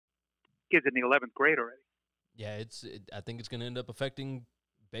kid's in the 11th grade already. Yeah, I think it's going to end up affecting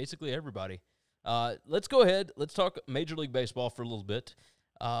basically everybody. Let's go ahead. Let's talk Major League Baseball for a little bit.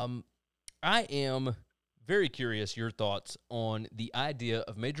 I am very curious your thoughts on the idea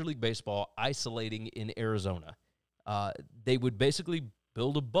of Major League Baseball isolating in Arizona. They would basically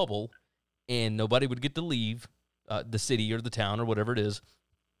build a bubble, and nobody would get to leave the city or the town or whatever it is.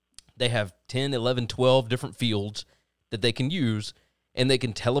 They have 10, 11, 12 different fields that they can use, and they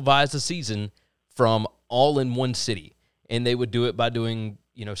can televise the season from all in one city. And they would do it by doing,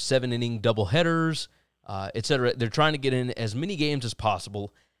 7-inning doubleheaders, et cetera. They're trying to get in as many games as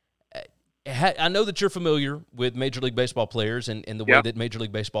possible. I know that you're familiar with Major League Baseball players and the way that Major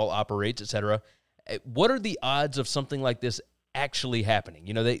League Baseball operates, et cetera. What are the odds of something like this actually happening?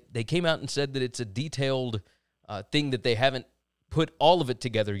 They came out and said that it's a detailed thing that they haven't put all of it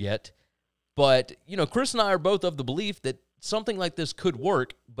together yet. But, Chris and I are both of the belief that something like this could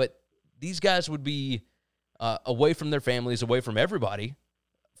work, but these guys would be away from their families, away from everybody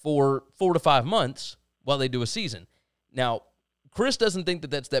for 4 to 5 months while they do a season. Now, Chris doesn't think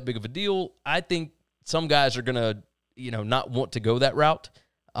that that's that big of a deal. I think some guys are going to, not want to go that route.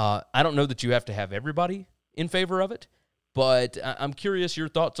 I don't know that you have to have everybody in favor of it, but I'm curious your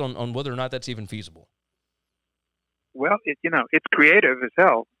thoughts on whether or not that's even feasible. Well, it's creative as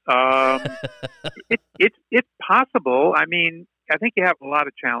hell. It's possible. I mean, I think you have a lot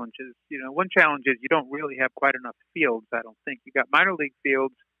of challenges. One challenge is you don't really have quite enough fields. I don't think you got minor league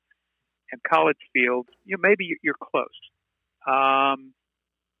fields and college fields. Maybe you're close.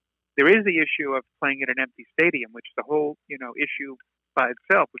 There is the issue of playing in an empty stadium, which is a whole issue by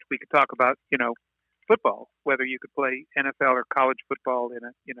itself, which we could talk about. Football, whether you could play NFL or college football in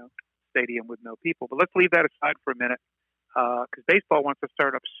a stadium with no people. But let's leave that aside for a minute, because baseball wants to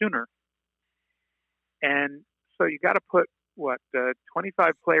start up sooner. And so you got to put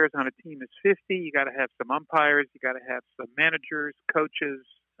 25 players on a team is 50. You got to have some umpires. You got to have some managers, coaches.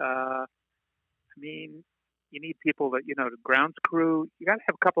 You need people that the grounds crew. You got to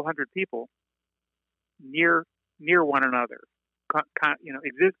have a couple hundred people near one another,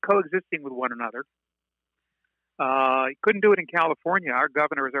 coexisting with one another. You couldn't do it in California. Our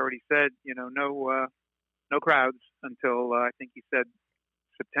governor has already said, no crowds until I think he said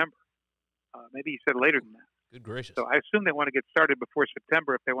September. Maybe he said later than that. Good gracious. So I assume they want to get started before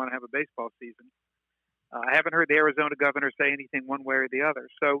September if they want to have a baseball season. I haven't heard the Arizona governor say anything one way or the other.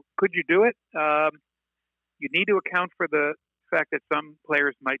 So could you do it? You need to account for the fact that some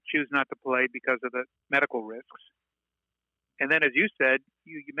players might choose not to play because of the medical risks. And then, as you said,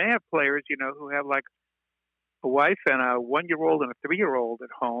 you may have players, who have like a wife and a 1-year-old and a 3-year-old at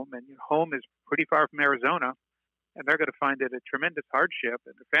home, and home is pretty far from Arizona, and they're going to find it a tremendous hardship,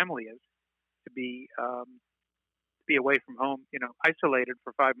 and the family is, to be away from home, isolated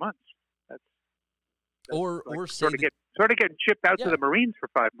for 5 months. That's or like sort of getting shipped out to the Marines for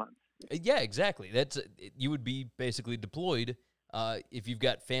 5 months. Yeah, exactly. You would be basically deployed if you've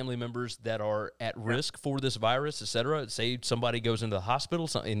got family members that are at risk for this virus, et cetera. Say somebody goes into the hospital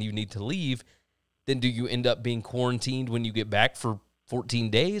and you need to leave, then do you end up being quarantined when you get back for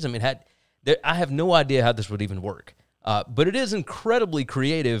 14 days? I mean, I have no idea how this would even work. But it is incredibly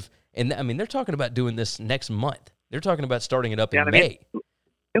creative, and they're talking about doing this next month. They're talking about starting it up in May.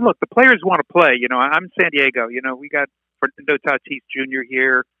 And look, the players want to play. I'm San Diego. We got Fernando Tatis Jr.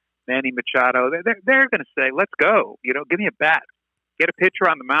 here, Manny Machado. They're going to say, let's go. Give me a bat. Get a pitcher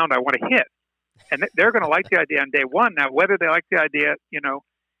on the mound I want to hit. And they're going to like the idea on day one. Now, whether they like the idea,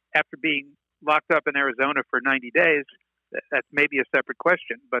 after being locked up in Arizona for 90 days, that's maybe a separate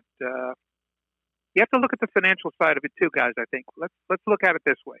question. But you have to look at the financial side of it too, guys, I think. Let's look at it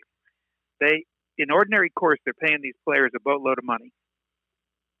this way. In ordinary course, they're paying these players a boatload of money.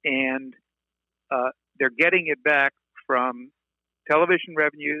 And they're getting it back from television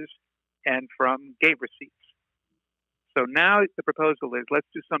revenues and from gate receipts. So now the proposal is, let's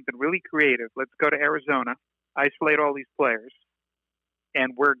do something really creative. Let's go to Arizona, isolate all these players,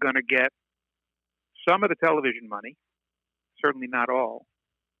 and we're going to get some of the television money, certainly not all,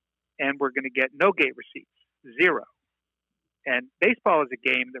 and we're going to get no gate receipts, zero. And baseball is a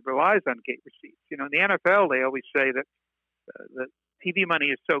game that relies on gate receipts. In the NFL, they always say that the TV money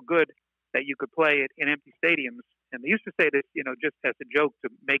is so good that you could play it in empty stadiums. And they used to say this, just as a joke to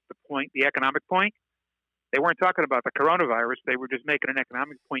make the point, the economic point. They weren't talking about the coronavirus. They were just making an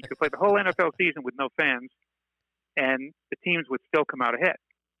economic point. You could play the whole NFL season with no fans, and the teams would still come out ahead.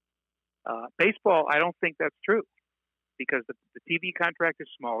 Baseball, I don't think that's true, because the TV contract is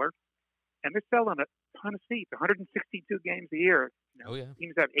smaller, and they're selling a ton of seats, 162 games a year.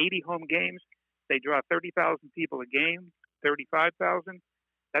 Teams have 80 home games. They draw 30,000 people a game, 35,000.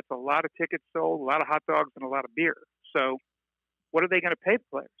 That's a lot of tickets sold, a lot of hot dogs, and a lot of beer. So what are they going to pay the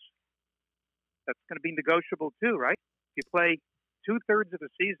players? That's going to be negotiable too, right? If you play 2/3 of the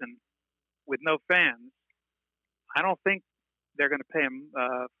season with no fans, I don't think they're going to pay them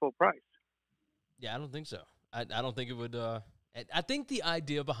full price. Yeah, I don't think so. I don't think it would. I think the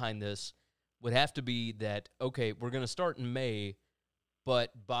idea behind this would have to be that, okay, we're going to start in May,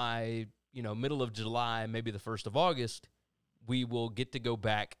 but by middle of July, maybe the 1st of August, we will get to go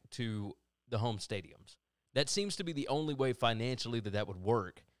back to the home stadiums. That seems to be the only way financially that would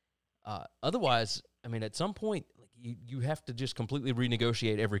work. Otherwise, I mean, at some point, you have to just completely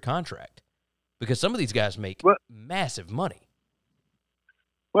renegotiate every contract because some of these guys make massive money.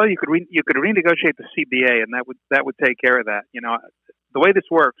 Well, you could renegotiate the CBA, and that would take care of that. The way this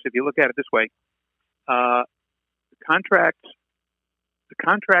works, if you look at it this way, the contracts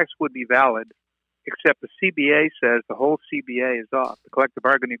would be valid, except the CBA says the whole CBA is off. The collective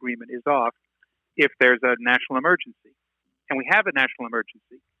bargaining agreement is off if there's a national emergency, and we have a national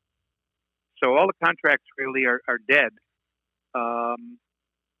emergency. So all the contracts really are dead.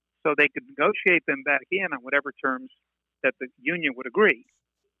 So they could negotiate them back in on whatever terms that the union would agree.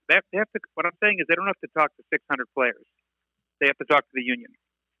 They have to, what I'm saying is they don't have to talk to 600 players. They have to talk to the union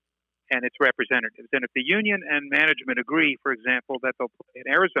and its representatives. And if the union and management agree, for example, that they'll play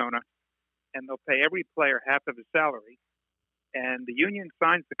in Arizona and they'll pay every player half of his salary, and the union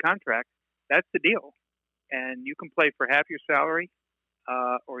signs the contract, that's the deal. And you can play for half your salary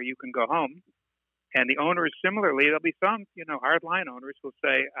or you can go home. And the owners, similarly, there'll be some, hardline owners will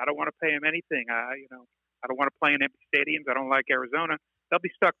say, I don't want to pay him anything. I don't want to play in empty stadiums. I don't like Arizona. They'll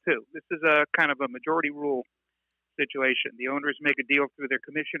be stuck too. This is a kind of a majority rule situation. The owners make a deal through their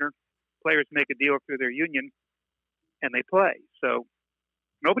commissioner, players make a deal through their union, and they play. So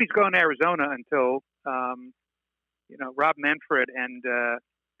nobody's going to Arizona until, Rob Manfred and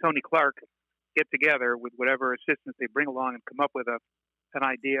Tony Clark get together with whatever assistants they bring along and come up with an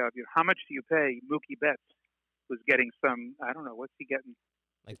idea of how much do you pay Mookie Betts, who's getting some, I don't know, what's he getting?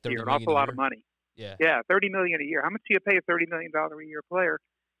 Like $30 million an awful lot of money. Yeah, $30 million a year. How much do you pay a $30 million a year player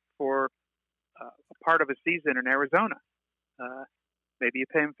for a part of a season in Arizona? Maybe you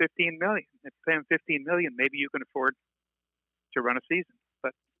pay him $15 million. If you pay him $15 million, maybe you can afford to run a season.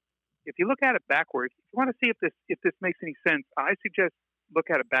 But if you look at it backwards, if you want to see if this makes any sense, I suggest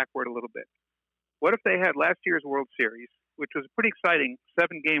look at it backward a little bit. What if they had last year's World Series, which was a pretty exciting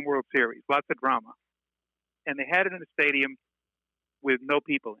 7-game World Series, lots of drama, and they had it in a stadium with no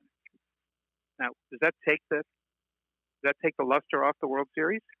people in it? Now, does that take the luster off the World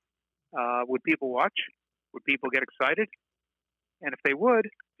Series? Would people watch? Would people get excited? And if they would,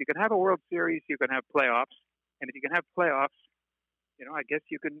 you can have a World Series, you can have playoffs, and if you can have playoffs, I guess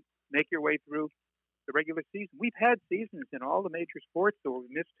you can make your way through the regular season. We've had seasons in all the major sports where we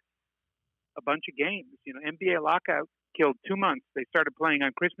missed a bunch of games. NBA lockout killed 2 months. They started playing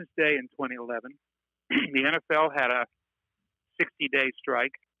on Christmas Day in 2011. The NFL had a 60-day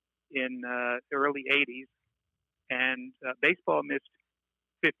strike in the early 80s, and baseball missed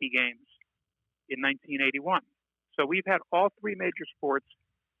 50 games in 1981. So we've had all 3 major sports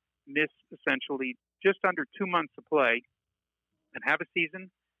miss essentially just under 2 months of play and have a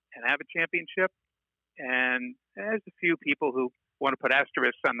season and have a championship. And there's a few people who want to put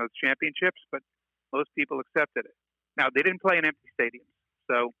asterisks on those championships, but most people accepted it. Now, they didn't play in empty stadiums,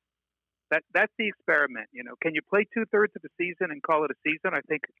 so that's the experiment. Can you play 2/3 of the season and call it a season? I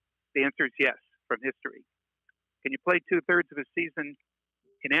think the answer is yes, from history. Can you play 2/3 of a season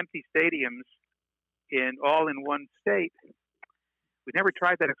in empty stadiums all in one state? We've never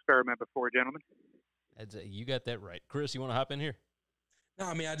tried that experiment before, gentlemen. You got that right. Chris, you want to hop in here? No,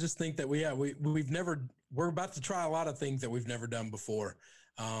 I mean, I just think that we're about to try a lot of things that we've never done before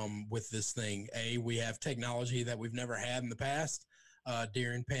with this thing. We have technology that we've never had in the past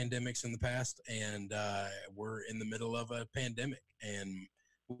during pandemics in the past, and we're in the middle of a pandemic, and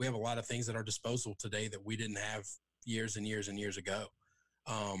we have a lot of things at our disposal today that we didn't have years and years and years ago.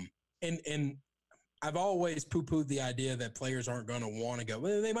 And I've always poo-pooed the idea that players aren't going to want to go.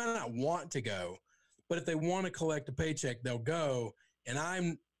 Well, they might not want to go, but if they want to collect a paycheck, they'll go. And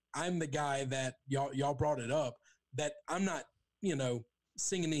I'm the guy that y'all brought it up, that I'm not,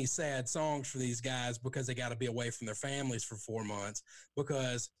 singing these sad songs for these guys because they got to be away from their families for 4 months,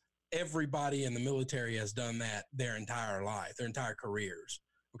 because everybody in the military has done that their entire life, their entire careers.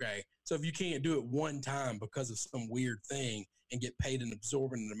 Okay. So if you can't do it one time because of some weird thing and get paid an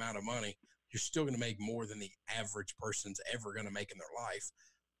absorbent amount of money, you're still going to make more than the average person's ever going to make in their life.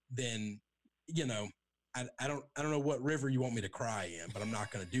 Then, I don't know what river you want me to cry in, but I'm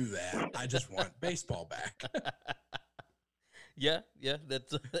not going to do that. I just want baseball back. Yeah,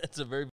 that's a very